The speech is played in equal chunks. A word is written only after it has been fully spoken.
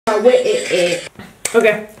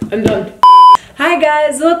Okay, I'm done. Hi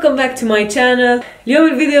guys, welcome back to my channel. اليوم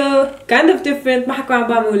الفيديو kind of different. ما حكون عم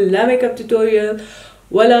بعمل لا ميك اب توتوريال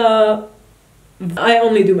ولا I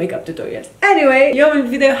only do makeup tutorials. Anyway, اليوم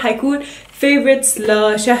الفيديو حيكون favorites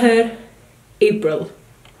لشهر April.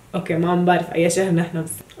 اوكي ما عم بعرف اي شهر نحن،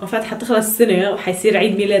 بس وفات حتخلص السنة وحيصير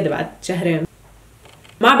عيد ميلادي بعد شهرين.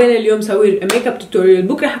 ما بالي اليوم سوي ميك اب توتوريال،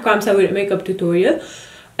 بكره حكون عم سوي ميك اب توتوريال.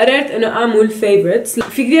 قررت انه اعمل فيفورتس.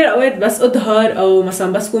 في كثير اوقات بس اظهر او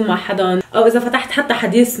مثلا بس كون مع حدا او اذا فتحت حتى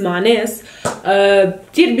حديث مع ناس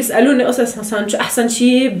كثير بيسالوني قصص مثلا شو احسن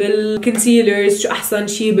شيء بالكونسيلرز، شو احسن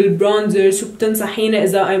شيء بالبرونزر، شو بتنصحيني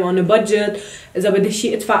اذا I'm on a budget، اذا بدي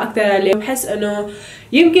شيء ادفع اكثر عليه. بحس انه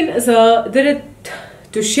يمكن اذا قدرت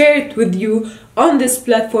to share it with you on this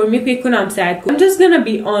platform يمكن يكون عم ساعدكم. I'm just gonna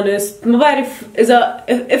be honest. ما بعرف اذا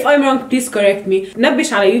if I'm wrong please correct me.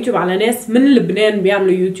 نبش على يوتيوب على ناس من لبنان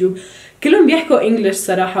بيعملوا يوتيوب، كلهم بيحكوا انجلش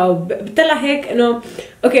صراحه، وبطلع هيك انه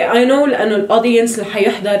اوكي I know لانه الاودينس اللي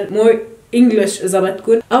حيحضر more انجلش اذا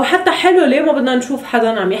بدكم، او حتى حلو ليه ما بدنا نشوف حدا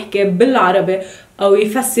عم يحكي بالعربي او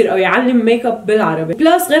يفسر او يعلم ميك اب بالعربي.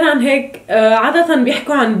 بلس غير عن هيك عاده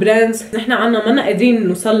بيحكوا عن براندز نحن عنا منا قادرين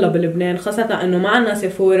نوصلها بلبنان، خاصه انه ما عنا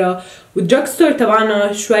سيفورا، والدراج ستور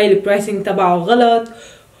تبعنا شوي البرايسنج تبعه غلط،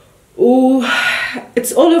 و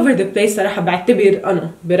اتس اول اوفر ذا بليس. صراحه بعتبر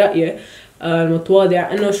انا برايي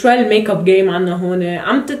المتواضع انه شوي الميك اب جيم عنا هون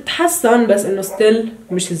عم تتحسن، بس انه ستيل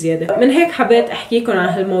مش زياده. من هيك حبيت احكيكم عن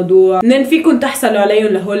هالموضوع، منين فيكم تحصلوا عليهم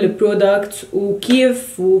لهول البرودكتس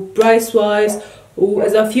وكيف وبرايس وايز،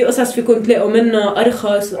 واذا في قصص فيكم تلاقوا منها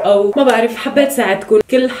ارخص او ما بعرف. حبيت ساعدكم.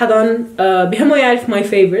 كل حدا بهمه يعرف ماي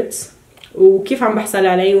فيفورتس وكيف عم بحصل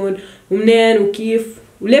عليهم ومنين وكيف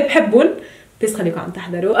وليه بحبهم. بس خليكم عم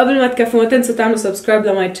تحضروا. قبل ما تكفوا ما تنسوا تعملوا سبسكرايب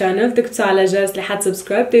لماي تشانل، تكتبوا على الجرس لحد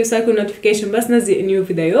سبسكرايب تيوصلكم نوتيفيكيشن بس نزل نيو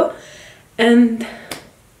فيديو. and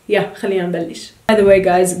yeah خلينا نبلش. By the way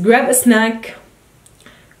guys, grab a snack,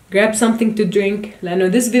 grab something to drink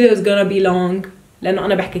لانه this video is gonna be long لانه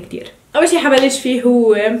انا بحكي كتير. اول شي حبلش فيه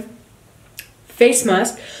هو face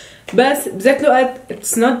mask، بس بذات الوقت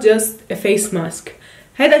it's not just a face mask.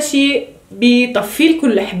 هذا الشيء بيطفي لكم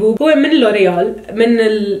الحبوب. هو من لوريال، من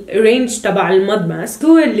الرينج تبع الماد ماسك.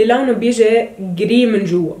 هو اللي لونه بيجي جري من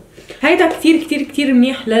جوا. هيدا كتير كتير كتير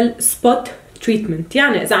منيح للسبوت تريتمنت.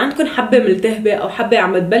 يعني اذا عندكم حبه ملتهبه او حبه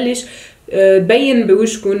عم تبلش تبين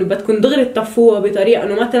بوجهكم وبدكم دغري تطفوها بطريقه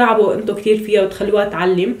انه ما تلعبوا انتم كتير فيها وتخلوها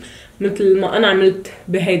تعلم، مثل ما انا عملت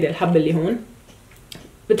بهيدا الحبه اللي هون.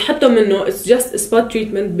 بتحطوا منه it's just a spot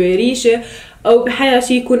treatment بريشه او بحياة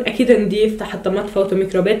شيء يكون اكيد نضيف حتى ما تفوتوا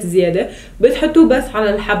ميكروبات زياده. بتحطوه بس على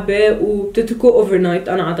الحبه وبتتركوه اوفر نايت.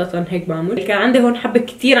 انا عاده هيك بعمل. كان عندي هون حبه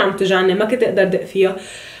كثير عم توجعني ما كنت اقدر دق فيها،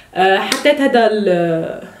 حطيت هذا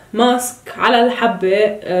الماسك على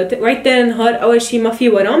الحبه وعيت تاني نهار. اول شيء ما في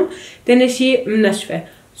ورم، ثاني شيء منشفه.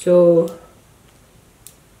 so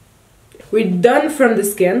we're done from the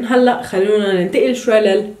skin. هلا خلونا ننتقل شوي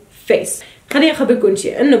للفيس. خليني اخبركم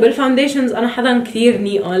شيء انه بالفاونديشنز انا حدا كثير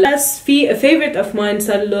نيئه، بس في فيفورت اوف ماين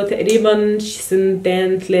صار له تقريبا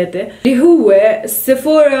سنتين ثلاثه اللي هو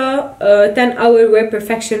سيفورا 10 hour wear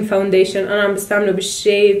perfection foundation. انا عم بستعمله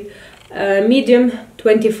بالشيد medium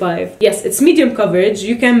 25. yes it's medium coverage.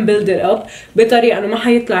 you can build it up بطريقه انه ما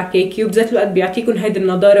حيطلع كيكي، وبذات الوقت بيعطيكم هيدي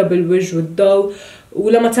النضاره بالوجه والضوء.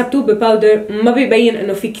 ولما تثبتوه بباودر ما بيبين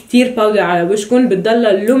انه في كتير باودر على وجهكم،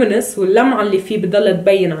 بتضلها لومينس واللمعه اللي فيه بتضلها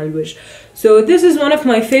تبين على الوجه. so this is one of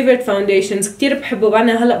my favorite foundations. كتير بحبه.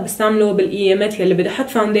 بعدين هلا بستعمله بالايامات يلي بدي احط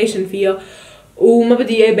فاونديشن فيها وما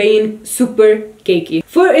بدي اياه يبين سوبر كيكي.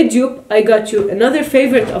 for a dupe I got you another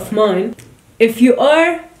favorite of mine. if you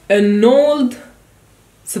are an old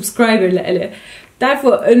subscriber لإلي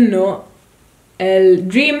بتعرفوا انه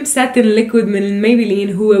الدريم ساتن ليكويد من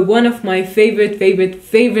مايبلين هو one of my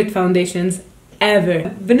favorite foundations ever.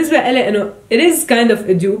 بالنسبة لي انه it is kind of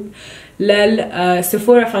a dupe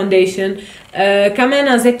للسيفورا فاونديشن.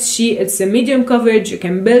 كمان زيت الشيء it's a medium coverage. you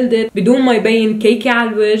can build it بدون ما يبين كيكي على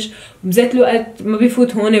الوجه، وبذات الوقت ما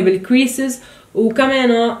بيفوت هون بالكريسز،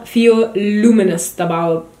 وكمان فيه luminous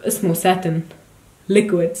تبعه اسمه ساتن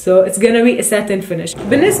liquid. so it's gonna be a satin finish.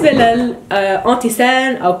 بالنسبة للانتي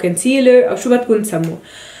سان او كونسيلر او شو بدكم تسموه،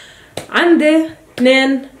 عندي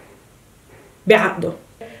اثنين بعقده.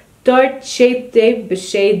 تارت شيب تيب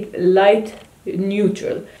بالشيد لايت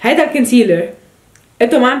نيوترال. هيدا الكونسيلر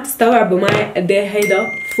انتوا ما عم تستوعبوا معي قد ايه هيدا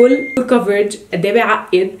فول كفرج، قد ايه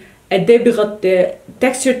بيعقد، قد ايه بيغطي.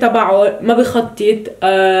 التكستشر تبعه ما بيخطط.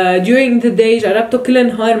 during the day جربته كل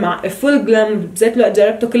نهار مع full glam، بذات الوقت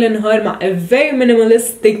جربته كل نهار مع a very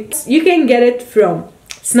minimalistic. you can get it from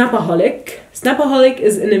Snapaholic. Snapaholic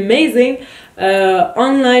is an amazing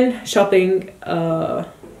online shopping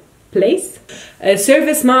بليس.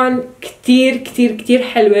 السيرفيس معهم كتير كتير كتير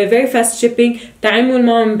حلوة. very fast shipping. تعامل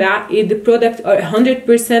معهم بعقيد. the product are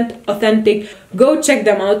 100% authentic. go check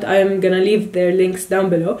them out. I am gonna leave their links down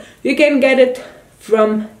below. you can get it from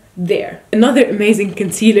there. another amazing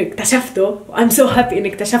concealer اكتشفته I'm so happy اني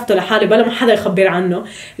اكتشفته لحالي بلا ما حدا يخبر عنه،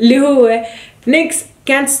 اللي هو NYX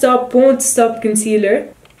can't stop won't stop concealer.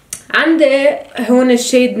 عندي هون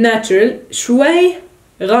الشيد ناتشرال، شوي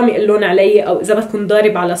غامق اللون علي او اذا بدكم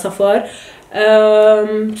ضارب على صفار.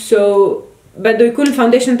 سو بده يكون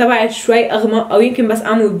الفاونديشن تبعي شوي اغمق، او يمكن بس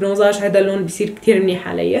اعمل برونزاج هذا اللون بيصير كتير منيح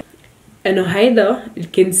علي. انه هيدا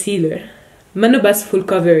الكونسيلر منه بس فول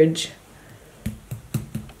كفرج،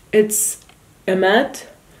 اتس a matte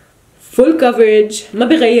full coverage. ما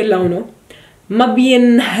بيغير لونه، ما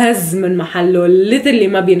بينهز من محله، literally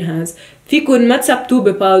ما بينهز. فيكن ما تثبتوه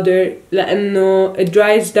بباودر لانه it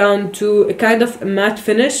dries down to a kind of matte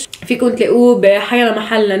finish. فيكن تلاقوه بحيلا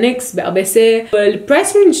محل لنكس بأبيسي.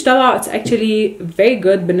 البرايس رينج تبعه it's actually very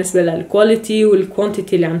good بالنسبة للكواليتي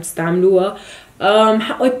والكوانتيتي اللي عم تستعملوها.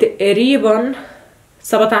 حقه تقريبا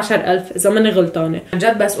 17,000 اذا ماني غلطانة. عن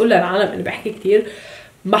جد بس اقول للعالم اني بحكي كتير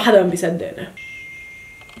ما حدا بيصدقني.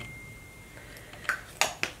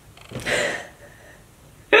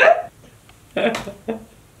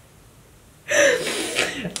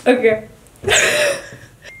 اوكي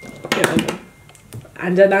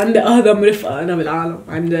عن جد عندي اهضم رفقه انا بالعالم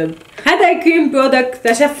عن جد. هذا كريم برودكت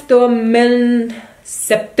اكتشفته من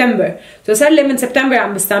سبتمبر، صار لي من سبتمبر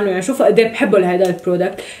عم بستعمله، يعني شوفوا قد ايه بحبه لهذا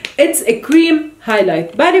البرودكت. اتس ا كريم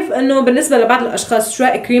هايلايت. بعرف انه بالنسبه لبعض الاشخاص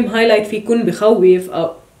شوي كريم هايلايت في يكون بخوف،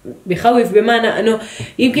 او بخوف بمعنى انه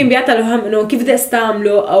يمكن بيعطى الوهم انه كيف بدي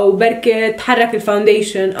استعمله، او بركة تحرك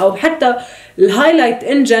الفاونديشن، او حتى الهايلايت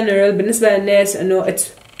ان جنرال بالنسبه للناس انه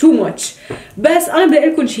اتس تو ماتش. بس انا بدي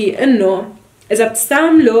اقول لكم شيء، انه اذا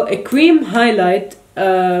بتستعملوا كريم هايلايت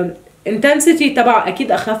intensity تبعه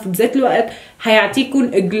اكيد اخف، بذات الوقت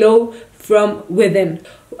حيعطيكم glow from within.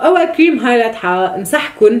 واول كريم هايلايت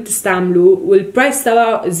حنصحكم تستعملوه والبرايس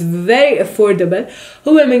تبعه is very affordable.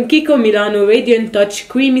 هو من كيكو ميلانو راديانت تاتش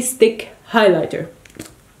كريمي ستيك هايلايتر.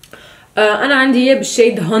 انا عندي اياه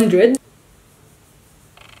بالشيد 100.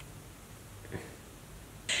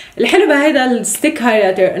 الحلو بهيدا الستيك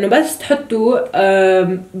هايلايتر انه بس تحطوه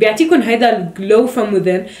بيعطيكم هيدا الجلو فروم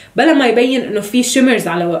وذين بلا ما يبين انه في شيمرز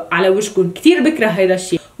على وجهكم. كثير بكره هيدا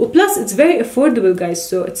الشيء، وبلس اتس فيري افوردبل جايز،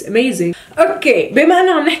 سو اتس اميزنج. اوكي بما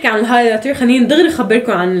انه عم نحكي عن الهايلايتر خليني دغري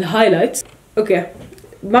اخبركم عن الهايلايتس. اوكي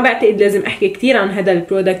ما بعتقد لازم احكي كثير عن هذا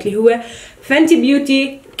البرودكت اللي هو فانتي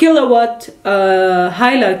بيوتي كيلووات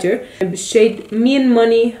هايلايتر بالشيد مين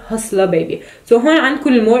ماني هستلا بيبي. سو هون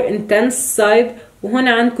عندكم المور انتنس سايد، وهون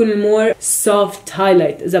عندكم المور soft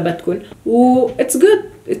highlight إذا بدكم، و it's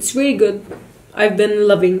good, it's really good. I've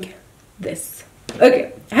been loving this. اوكي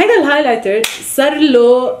هيدا الهايلايتر صار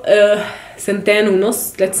له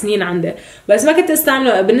 2.5 3 سنين عندي، بس ما كنت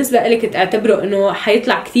استعمله. بالنسبة لي كنت اعتبره انه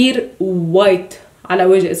حيطلع كثير وايت على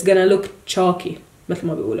وجه، it's gonna look chalky مثل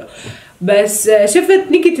ما بيقولوا. بس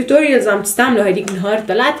شفت نيكي توتوريالز عم تستعمله هيديك النهار،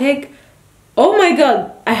 طلعت هيك oh my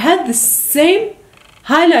god I had the same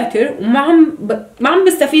هايلايتر وما عم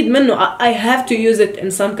بستفيد منه. I have to use it in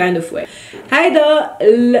some kind of way. هيدا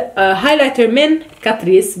الهايلايتر من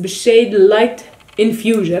كاتريس بالشيد لايت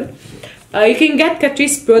infusion. You can get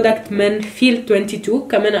Catrice product من feel 22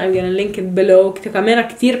 كمان. I'm gonna link it below. كمان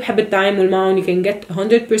كتير بحب التعامل معهم. You can get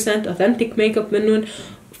 100% authentic makeup منهم.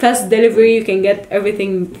 fast delivery. You can get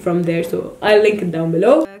everything from there, so I'll link it down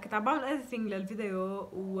below. كنت عم بعمل editing للفيديو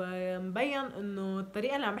ومبين انه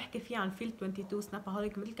الطريقه اللي عم بحكي فيها عن فيل 22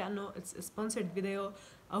 سنابهوليك مثل كانه اتس سبونسرد فيديو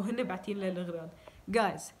او هن باعتين لي الاغراض.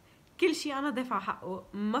 جايز كل شيء انا دافعه حقه،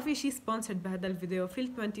 ما في شيء سبونسرد بهذا الفيديو.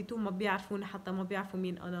 فيل 22 ما بيعرفوني، حتى ما بيعرفوا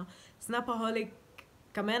مين انا. سنابهوليك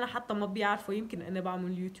كمان حتى ما بيعرفوا يمكن اني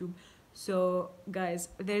بعمل يوتيوب. So guys,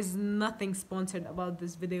 there's nothing sponsored about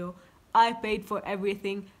this video. I paid for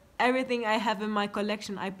everything. Everything I have in my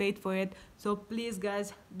collection I paid for it. So please guys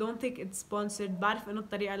don't think it's sponsored. بعرف انه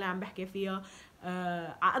الطريقة اللي عم بحكي فيها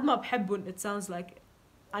عقد ما بحبهم it sounds like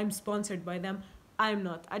I'm sponsored by them. I'm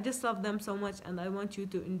not. I just love them so much and I want you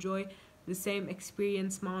to enjoy the same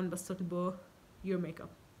experience معهم بس تطلبوا your makeup.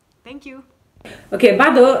 Thank you. اوكي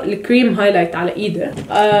بعده الكريم هايلايت على ايدي.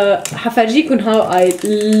 حفرجيكم how I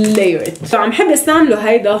layer it. عم بحب استعمله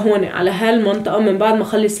هيدا هون على هالمنطقة من بعد ما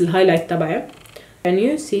اخلص الهايلايت تبعي. Can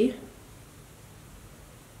you see؟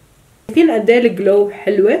 شايفين قد ايه الجلو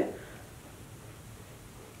حلوة؟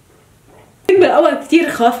 كنت بالاول كثير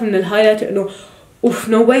خاف من الهايلايتر انه اوف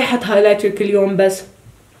نو واي حط هايلايتر كل يوم، بس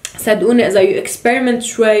صدقوني اذا يو اكسبيرمنت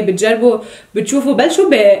شوي بتجربوا بتشوفوا بلشوا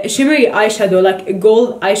بشيمري اي شادو لايك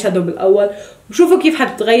جولد اي شادو بالاول، وشوفوا كيف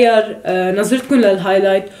حتتغير نظرتكم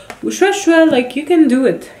للهايلايت وشوي شوي like you can do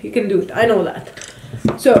it I know that.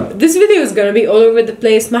 So this video is gonna be all over the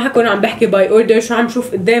place. ما حكون عم بحكي by order شو عم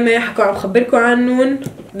شوف قدامي، حكون عم خبركم عنهم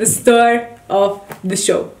the star of the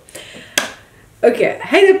show. اوكي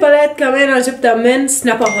هيدي الباليت كمان جبتها من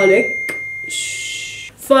Snapaholic.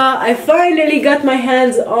 I finally got my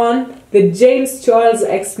hands on the James Charles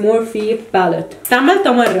X Morphe palette.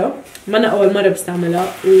 استعملتها مرة، ما أنا أول مرة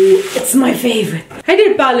بستعملها و it's my favorite. هيدي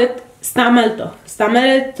الباليت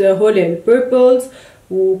استعملت هول البيربلز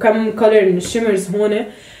وكم كولر من الشيمرز هون.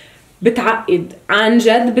 بتعقد عن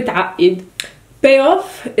جد بتعقد.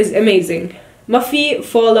 payoff is amazing. ما في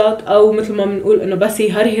فول اوت او مثل ما بنقول انه بس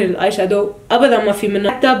يهرهر الاي شادو، ابدا ما في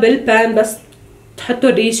منه. حتى بالبان بس تحطوا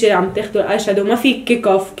الريشه عم تاخذوا الاي شادو ما في كيك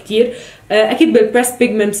اوف كثير. اكيد بالبريس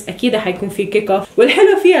بيجمنتس اكيد حيكون في كيك اوف.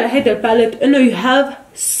 والحلو فيها لهيدا الباليت انه you have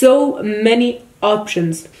so many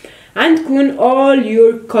options. عندكم all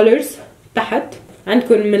your colors تحت،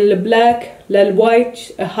 عندكم من البلاك للوايت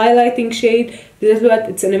highlighting shade. بنفس الوقت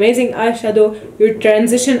it's an amazing eyeshadow. your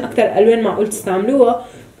transition اكثر الوان معقول تستعملوها.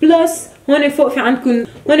 بلس هون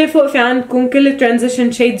فوق في عندكم كل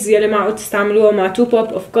الترانزيشن شيدز يلي معقول تستعملوها مع تو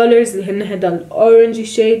بوب اوف كولرز اللي هن هذا الاورنجي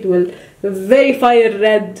شيد والفيري فاير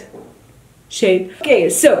ريد شيد. اوكي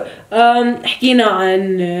سو حكينا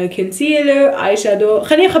عن كونسيلر اي شادو.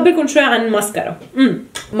 خليني اخبركم شوي عن ماسكارا.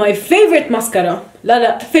 ماي فيفورت ماسكارا،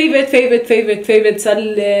 لا فيفورت صار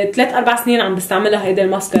لي 3-4 سنين عم بستعملها هيدي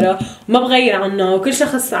الماسكارا وما بغير عنها، وكل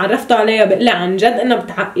شخص عرفته عليها بقول لي عن جد انها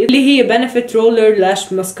بتعقد، اللي هي بنفيت رولر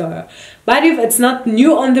لاش ماسكارا. بعرف اتس نوت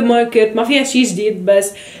نيو اون ذا ماركت، ما فيها شيء جديد،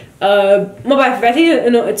 بس ما بعرف بعتقد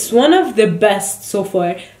انه اتس ون اوف ذا بيست سو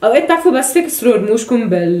فار. اوقات بتعرفوا بس تكسروا رموشكم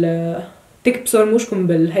تكبسوا رموشكم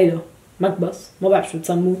بالهيدا مكبس، ما بعرف شو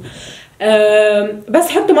بتسموه، بس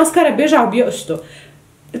حطوا ماسكارا بيرجعوا بيقشطوا.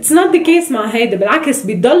 It's not the case مع هيدا، بالعكس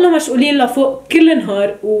بيضلوا مشغولين لفوق كل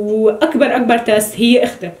نهار. واكبر تيست هي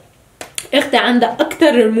اختي عندها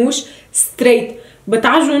اكتر رموش ستريت،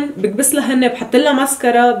 بتعجن بكبس لها هن، بحط لها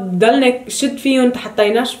ماسكارا بضلني شد فيهم حتى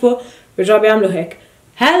ينشفوا، بيرجعوا بيعملوا هيك.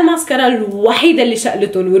 هاي الماسكارا الوحيده اللي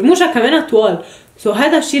شقلتهم، ورموشها كمان طوال، سو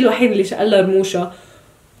هذا الشيء الوحيد اللي شقل لها رموشها.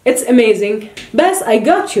 It's amazing. بس I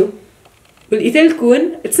got you. ولقيت لكم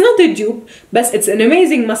it's not a dupe بس it's an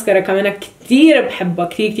amazing ماسكارا كمان كتير بحبها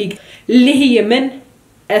كتير اللي هي من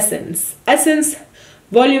Essence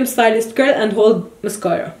Volume Stylist Curl and Hold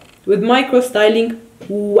Mascara with micro styling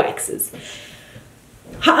waxes.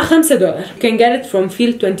 حقها $5. You can get it from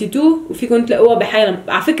Field 22 وفيكم تلاقوها بحالها.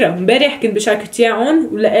 على فكرة امبارح كنت بشاركتيعون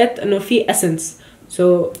ولقيت انه في Essence،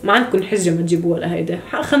 ما عندكم حجة ما تجيبوها لهيدا.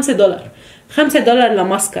 حقها $5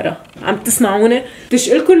 لماسكارا. عم تسمعوني؟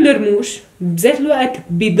 تشقلكن الرموش بذات الوقت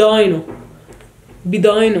بيضاينو.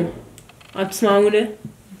 عم تسمعوني؟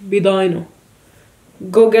 بيضاينو.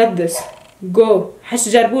 go get this go. حش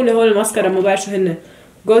جربوا لي هول الماسكارا، ما بعرف شو هن.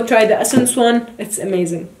 go try the Essence one, it's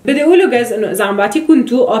amazing. بدي اقوله جايز انه اذا عم بعطيكم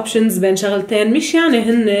two options بين شغلتين، مش يعني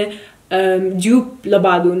هن ديوب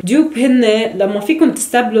لبعضهم. ديوب هن لما فيكم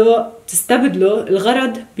تستبدلوا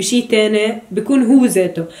الغرض بشي تاني بيكون هو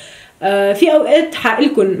ذاته. في اوقات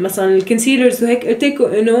حقلكن مثلا الكونسيلرز وهيك قلت لكم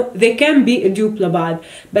انه they can be a dupe لبعض،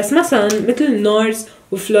 بس مثلا مثل نارز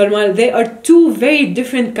وفلورمال they are two very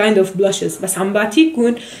different kind of blushes. بس عم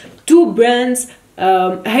بعطيكم two brands.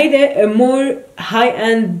 هيدا more high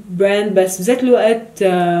end brand بس بذات الوقت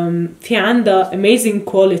في عندها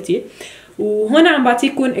amazing quality، وهون عم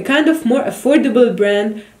بعطيكم a kind of more affordable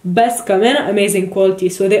brand بس كمان amazing quality,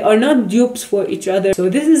 so they are not dupes for each other. So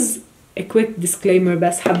this is a quick disclaimer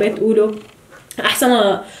بس حبيت اقوله احسن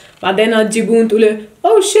ما بعدين تجيبون تقولوا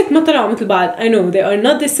oh shit ما طلعوا مثل بعض. I know they are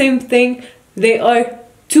not the same thing, they are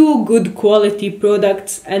two good quality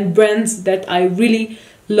products and brands that I really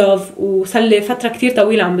love وصار لي فترة كتير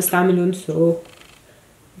طويلة عم بستعملهم. So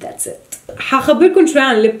that's it. حخبركم شوي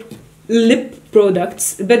عن lip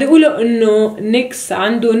products. بدي اقوله انه نيكس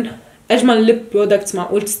عندهم اجمل lip products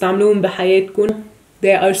معقول تستعملوهم بحياتكم.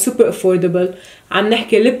 they are super affordable. عم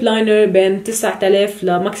نحكي lip liner بين 9000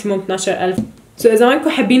 لماكسيموم 12000. so اذا ما انكم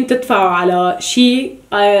حابين تدفعوا على شيء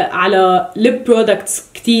على lip products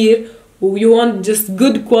كتير و you want just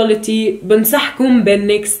good quality بنصحكم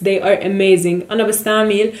بالنيكس. they are amazing. انا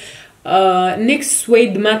بستعمل نيكس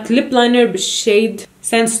سويد مات lip liner بالشيد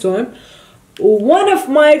sandstorm. one of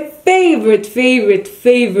my favorite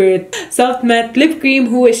soft matte lip cream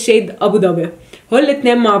هو الشيد ابو ظبي. هول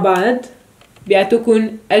الاثنين مع بعض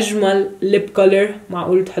بيعطوكن اجمل lip color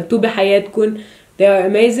معقول تحطوه بحياتكن. they are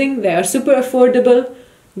amazing, they are super affordable.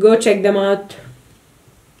 go check them out.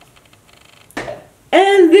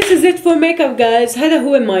 and this is it for makeup guys. هذا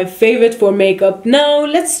هو my favorite for makeup. Now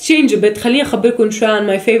let's change a bit. خليني أخبركم شوي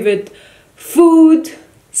عن my favorite food,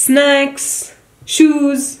 snacks,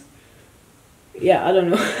 shoes. Yeah, I don't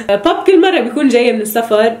know. باب كل مرة بيكون جاي من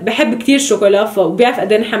السفر بحب كتير الشوكولا وبيعرف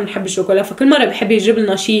قد ايه نحن بنحب الشوكولا، فكل مرة بحب يجيب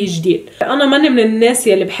لنا شيء جديد. أنا ماني من الناس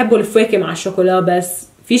يلي بحبوا الفواكه مع الشوكولا، بس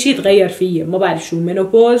في شيء تغير فيه ما بعرف شو،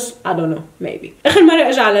 مينوبوز I don't know maybe. آخر مرة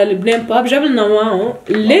أجى على لبنان باب جاب لنا معه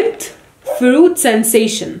Lindt Fruit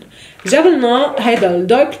Sensation. جاب لنا هيدا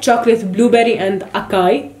الدارك شوكليت بلوبيري اند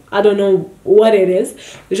اكاي I don't know what it is.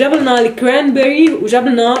 جاب لنا الكرانبيري وجاب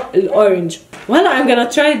لنا الاورنج. وهلا I'm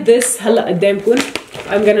gonna try this هلا قدامكم.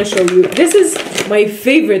 I'm gonna show you. This is my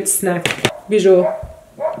favorite snack. بيجو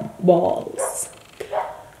balls.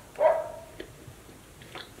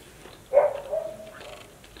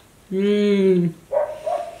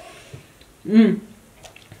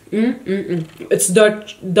 It's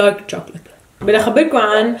dark chocolate. بدي اخبركم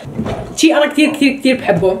عن شيء انا كتير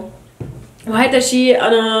بحبه، وهذا شيء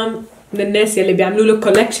انا من الناس يلي بيعملوا له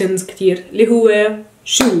collections كتير، اللي هو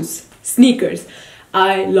shoes, sneakers.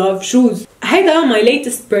 I love shoes. هيدا my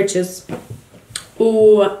latest purchase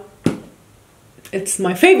و it's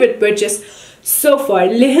my favorite purchase so far،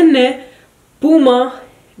 اللي هن Puma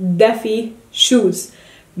defy shoes.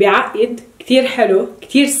 بعقد كتير حلو،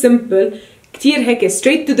 كتير simple، كتير هيك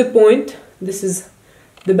straight to the point. This is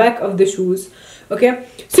the back of the shoes. اوكي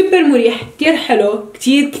سوبر مريح، كتير حلو،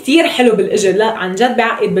 كتير حلو بالاجر. لا عن جد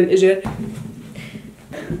بعقد بالاجر.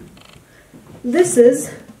 This is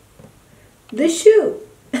the shoe.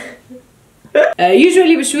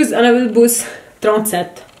 usually بالشوز انا بلبس 37،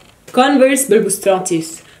 كونفرس بلبس 36.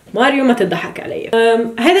 ماريو ما تضحك علي.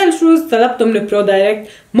 هذا الشوز طلبته من برو دايركت.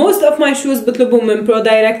 most of my shoes بطلبهم من برو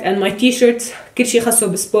دايركت and my t-shirts كل شيء خاصه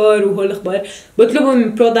بسبور وهول الاخبار بطلبهم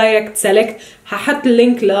من برو دايركت سيلكت. ححط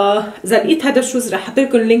اللينك اذا لقيت هذا الشوز رح احط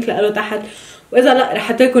لكم اللينك له تحت، واذا لا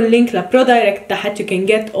رح احط لكم اللينك لبرو دايركت تحت. you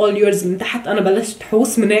can get all yours من تحت. انا بلشت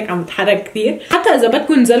حوس من هيك عم بتحرك كثير. حتى اذا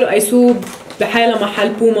بدكم نزلوا ايسوق بحالها محل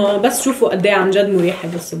بوما بس شوفوا قد ايه عن جد مريح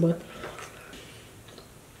هذا الصباط.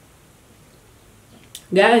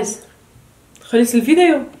 guys خلص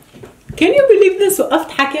الفيديو. can you believe this؟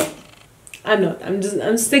 وقفت حكي. I'm not.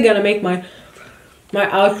 I'm still gonna make my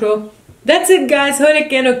outro. That's it guys. هول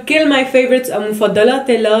كانوا كل my favorites او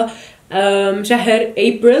مفضلاتي ل شهر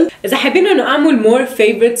ابريل. اذا حابين انه اعمل more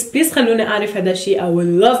favorites بليز خلوني اعرف هذا الشيء. I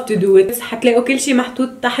would love to do it. حتلاقوا كل شيء محطوط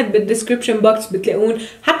تحت بالديسكربشن بوكس، بتلاقون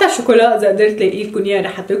حتى الشوكولا اذا قدرت لاقي لكم اياه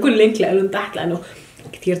رح احط لكم اللينك لهم تحت لانه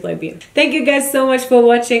كتير طيبين. Thank you guys so much for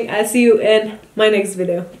watching. I'll see you in my next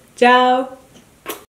video. Ciao.